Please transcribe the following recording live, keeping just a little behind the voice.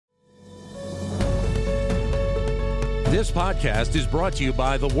This podcast is brought to you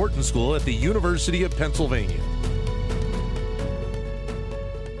by the Wharton School at the University of Pennsylvania.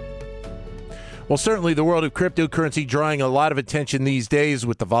 Well, certainly the world of cryptocurrency drawing a lot of attention these days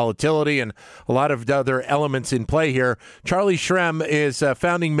with the volatility and a lot of other elements in play here. Charlie Shrem is a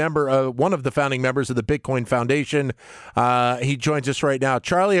founding member, one of the founding members of the Bitcoin Foundation. He joins us right now.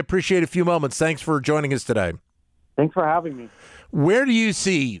 Charlie, I appreciate a few moments. Thanks for joining us today. Thanks for having me. Where do you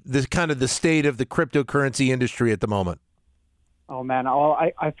see the state of the cryptocurrency industry at the moment? Oh, man.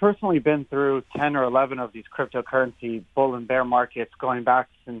 I've personally been through 10 or 11 of these cryptocurrency bull and bear markets going back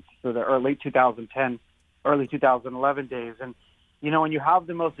since the late 2010, early 2011 days. And, you know, when you have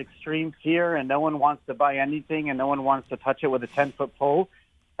the most extreme fear and no one wants to buy anything and no one wants to touch it with a 10-foot pole,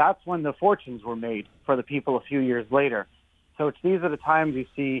 that's when the fortunes were made for the people a few years later. So these are the times you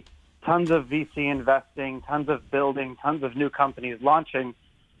see tons of VC investing, tons of building, tons of new companies launching,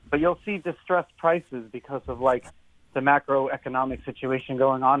 but you'll see distressed prices because of the macroeconomic situation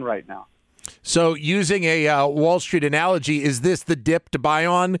going on right now. So using a Wall Street analogy, is this the dip to buy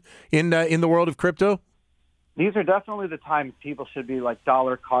on in the world of crypto? These are definitely the times people should be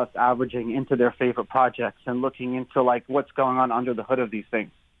dollar cost averaging into their favorite projects and looking into what's going on under the hood of these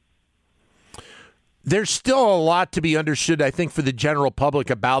things. There's still a lot to be understood, I think, for the general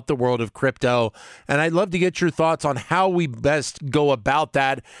public about the world of crypto. And I'd love to get your thoughts on how we best go about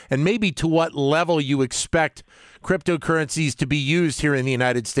that and maybe to what level you expect cryptocurrencies to be used here in the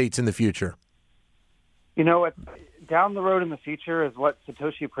United States in the future. You know, down the road in the future is what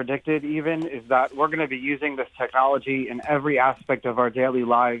Satoshi predicted even, is that we're going to be using this technology in every aspect of our daily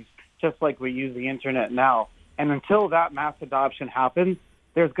lives, just like we use the internet now. And until that mass adoption happens,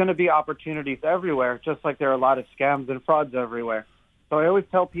 there's going to be opportunities everywhere, just like there are a lot of scams and frauds everywhere. So I always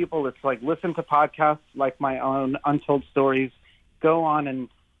tell people it's listen to podcasts like my own Untold Stories, go on and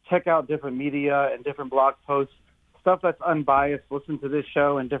check out different media and different blog posts, stuff that's unbiased, listen to this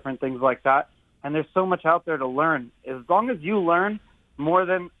show and different things like that. And there's so much out there to learn. As long as you learn more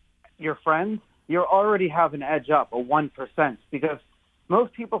than your friends, you already have an edge up, a 1%, because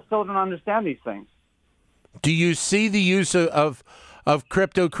most people still don't understand these things. Do you see the use of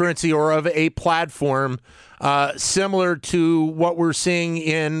cryptocurrency or of a platform similar to what we're seeing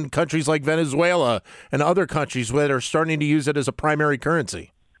in countries like Venezuela and other countries that are starting to use it as a primary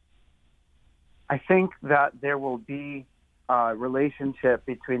currency? I think that there will be a relationship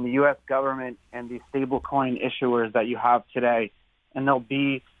between the U.S. government and the stablecoin issuers that you have today, and there'll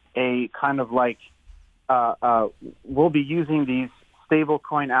be a kind of we'll be using these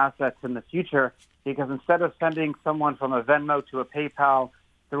stablecoin assets in the future, because instead of sending someone from a Venmo to a PayPal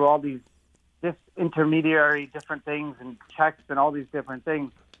through all these intermediary different things and checks and all these different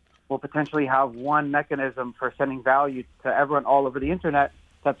things, we'll potentially have one mechanism for sending value to everyone all over the internet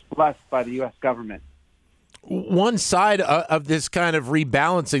that's blessed by the U.S. government. One side of this kind of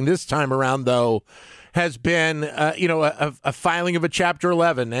rebalancing this time around, though, has been, a filing of a Chapter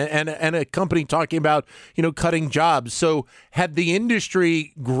 11 and a company talking about, cutting jobs. So had the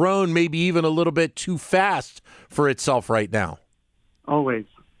industry grown maybe even a little bit too fast for itself right now? Always.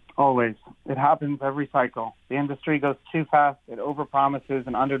 It happens every cycle. The industry goes too fast. It overpromises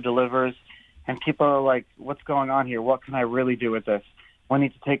and underdelivers. And people are like, what's going on here? What can I really do with this? We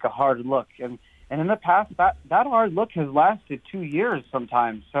need to take a hard look. And in the past, that hard look has lasted 2 years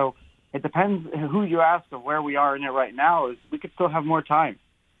sometimes. So it depends who you ask of where we are in it right now. Is we could still have more time.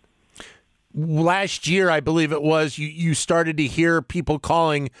 Last year, I believe it was, you started to hear people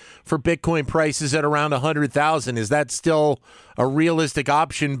calling for Bitcoin prices at around 100,000. Is that still a realistic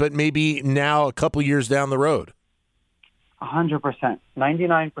option, but maybe now a couple years down the road? 100%.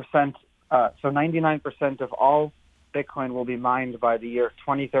 99%. So 99% of all Bitcoin will be mined by the year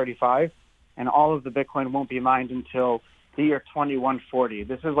 2035, and all of the Bitcoin won't be mined until the year 2140.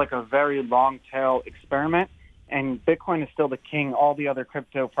 This is a very long tail experiment, and Bitcoin is still the king. All the other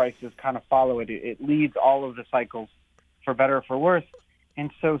crypto prices kind of follow it. It leads all of the cycles, for better or for worse.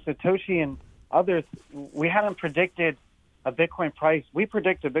 And so Satoshi and others, we hadn't predicted a Bitcoin price. We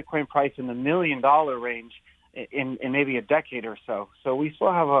predict a Bitcoin price in the $1 million range in maybe a decade or so. So we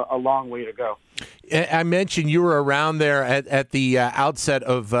still have a long way to go. I mentioned you were around there at the outset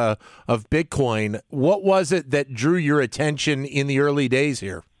of Bitcoin. What was it that drew your attention in the early days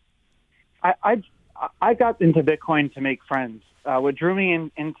here? I got into Bitcoin to make friends. What drew me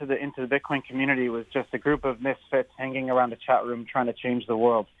into the Bitcoin community was just a group of misfits hanging around a chat room trying to change the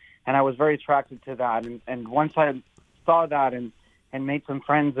world. And I was very attracted to that. And once I saw that and made some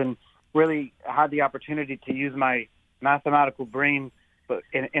friends and really had the opportunity to use my mathematical brain, but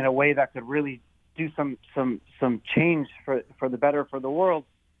in a way that could really do some change for the better for the world,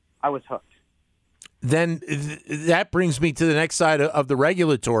 I was hooked. then that brings me to the next side of the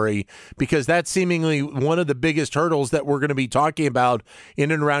regulatory, because that's seemingly one of the biggest hurdles that we're going to be talking about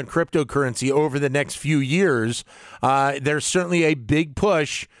in and around cryptocurrency over the next few years. There's certainly a big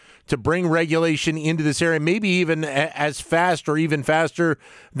push to bring regulation into this area, maybe even as fast or even faster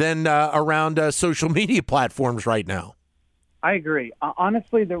than around social media platforms right now. I agree.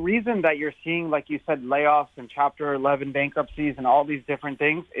 Honestly, the reason that you're seeing, like you said, layoffs and Chapter 11 bankruptcies and all these different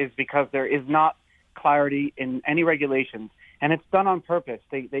things is because there is not clarity in any regulations, and it's done on purpose.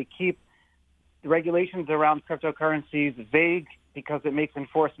 They keep the regulations around cryptocurrencies vague because it makes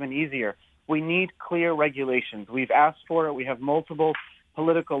enforcement easier. We need clear regulations. We've asked for it. We have multiple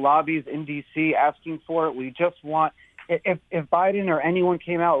political lobbies in D.C. asking for it. We just want, if Biden or anyone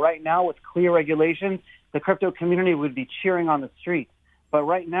came out right now with clear regulations, the crypto community would be cheering on the streets. But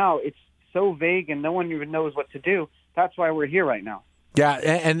right now, it's so vague and no one even knows what to do. That's why we're here right now. Yeah,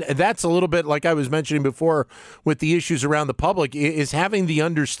 and that's a little bit like I was mentioning before with the issues around the public, is having the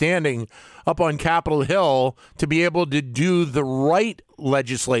understanding up on Capitol Hill to be able to do the right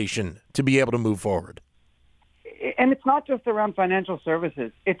legislation to be able to move forward. And it's not just around financial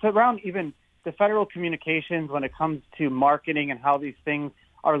services. It's around even the federal communications when it comes to marketing and how these things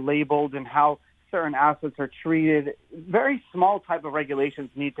are labeled and how certain assets are treated. Very small type of regulations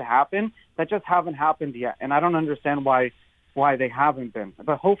need to happen that just haven't happened yet. And I don't understand why they haven't been.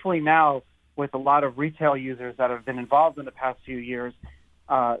 But hopefully now, with a lot of retail users that have been involved in the past few years,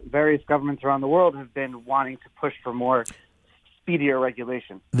 various governments around the world have been wanting to push for more speedier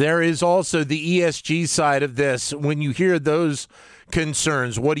regulation. There is also the ESG side of this. When you hear those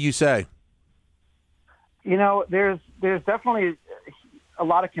concerns, what do you say? You know, there's definitely a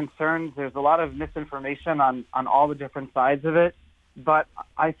lot of concerns. There's a lot of misinformation on all the different sides of it. But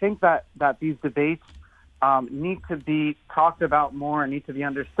I think that these debates need to be talked about more and need to be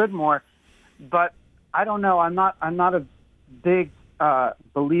understood more. But I don't know. I'm not a big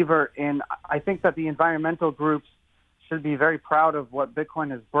believer in. I think that the environmental groups should be very proud of what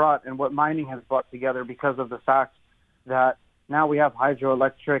Bitcoin has brought and what mining has brought together, because of the fact that now we have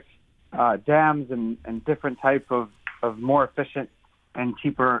hydroelectric dams and different type of more efficient and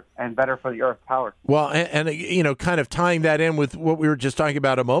cheaper and better for the earth power. Well, and you know, kind of tying that in with what we were just talking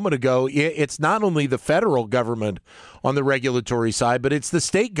about a moment ago, it's not only the federal government on the regulatory side, but it's the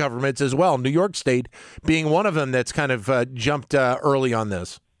state governments as well. New York State being one of them that's kind of jumped early on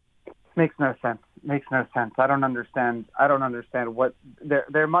this. Makes no sense. I don't understand what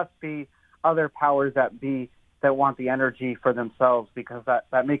there must be other powers that want the energy for themselves, because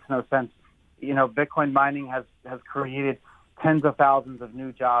that makes no sense. You know, Bitcoin mining has created tens of thousands of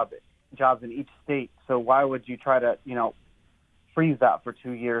new jobs in each state. So why would you try to, freeze that for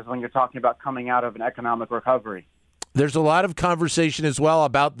 2 years when you're talking about coming out of an economic recovery? There's a lot of conversation as well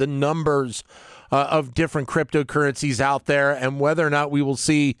about the numbers of different cryptocurrencies out there and whether or not we will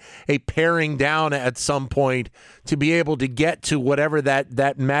see a paring down at some point to be able to get to whatever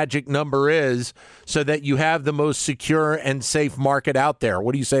that magic number is, so that you have the most secure and safe market out there.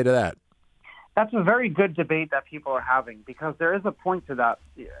 What do you say to that? That's a very good debate that people are having, because there is a point to that.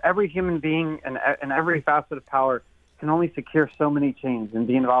 Every human being and every facet of power can only secure so many chains and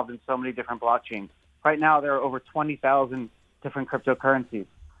be involved in so many different blockchains. Right now, there are over 20,000 different cryptocurrencies.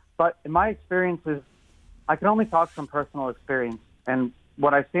 But in my experiences, I can only talk from personal experience. And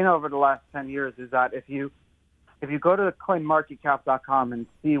what I've seen over the last 10 years is that if you go to coinmarketcap.com and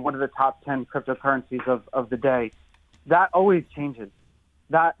see one of the top 10 cryptocurrencies of the day, that always changes.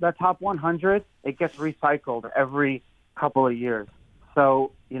 That top 100, it gets recycled every couple of years.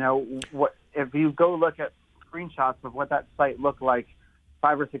 So, if you go look at screenshots of what that site looked like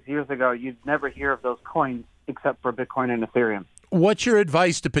 5 or 6 years ago, you'd never hear of those coins except for Bitcoin and Ethereum. What's your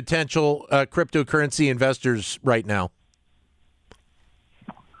advice to potential cryptocurrency investors right now?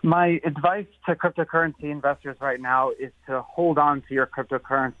 My advice to cryptocurrency investors right now is to hold on to your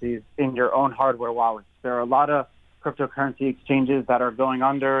cryptocurrencies in your own hardware wallets. There are a lot of cryptocurrency exchanges that are going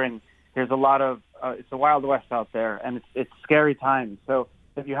under, and there's a lot of it's a wild west out there, and it's scary times. So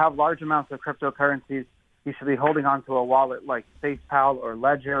if you have large amounts of cryptocurrencies, you should be holding on to a wallet like SafePal or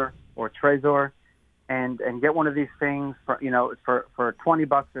Ledger or Trezor, and get one of these things for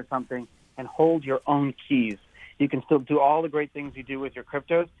 $20 or something, and hold your own keys. You can still do all the great things you do with your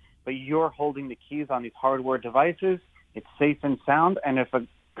cryptos, but you're holding the keys on these hardware devices. It's safe and sound, and if a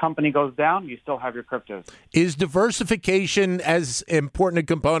company goes down, you still have your cryptos. Is diversification as important a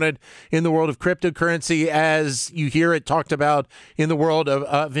component in the world of cryptocurrency as you hear it talked about in the world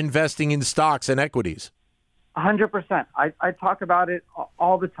of investing in stocks and equities? 100%. I talk about it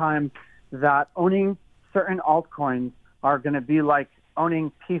all the time, that owning certain altcoins are going to be like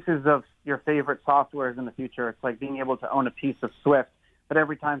owning pieces of your favorite softwares in the future. It's like being able to own a piece of Swift, but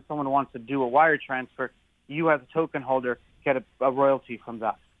every time someone wants to do a wire transfer, you as a token holder get a royalty from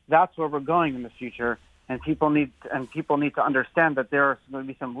that. That's where we're going in the future, and people need to understand that there are going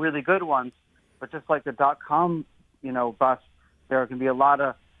to be some really good ones, but just like the .com, bust, there are going to be a lot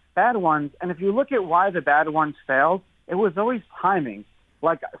of bad ones. And if you look at why the bad ones failed, it was always timing.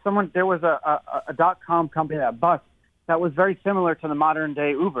 Like there was a .com company that bust that was very similar to the modern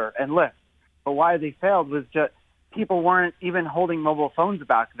day Uber and Lyft. But why they failed was just people weren't even holding mobile phones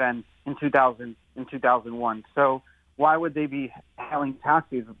back then in 2001. So why would they be hailing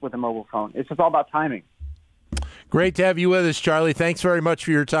taxis with a mobile phone? It's just all about timing. Great to have you with us, Charlie. Thanks very much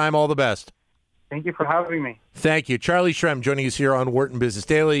for your time. All the best. Thank you for having me. Thank you. Charlie Shrem joining us here on Wharton Business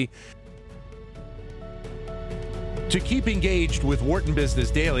Daily. To keep engaged with Wharton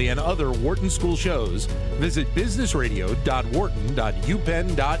Business Daily and other Wharton School shows, visit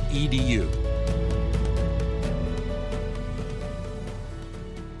businessradio.wharton.upenn.edu.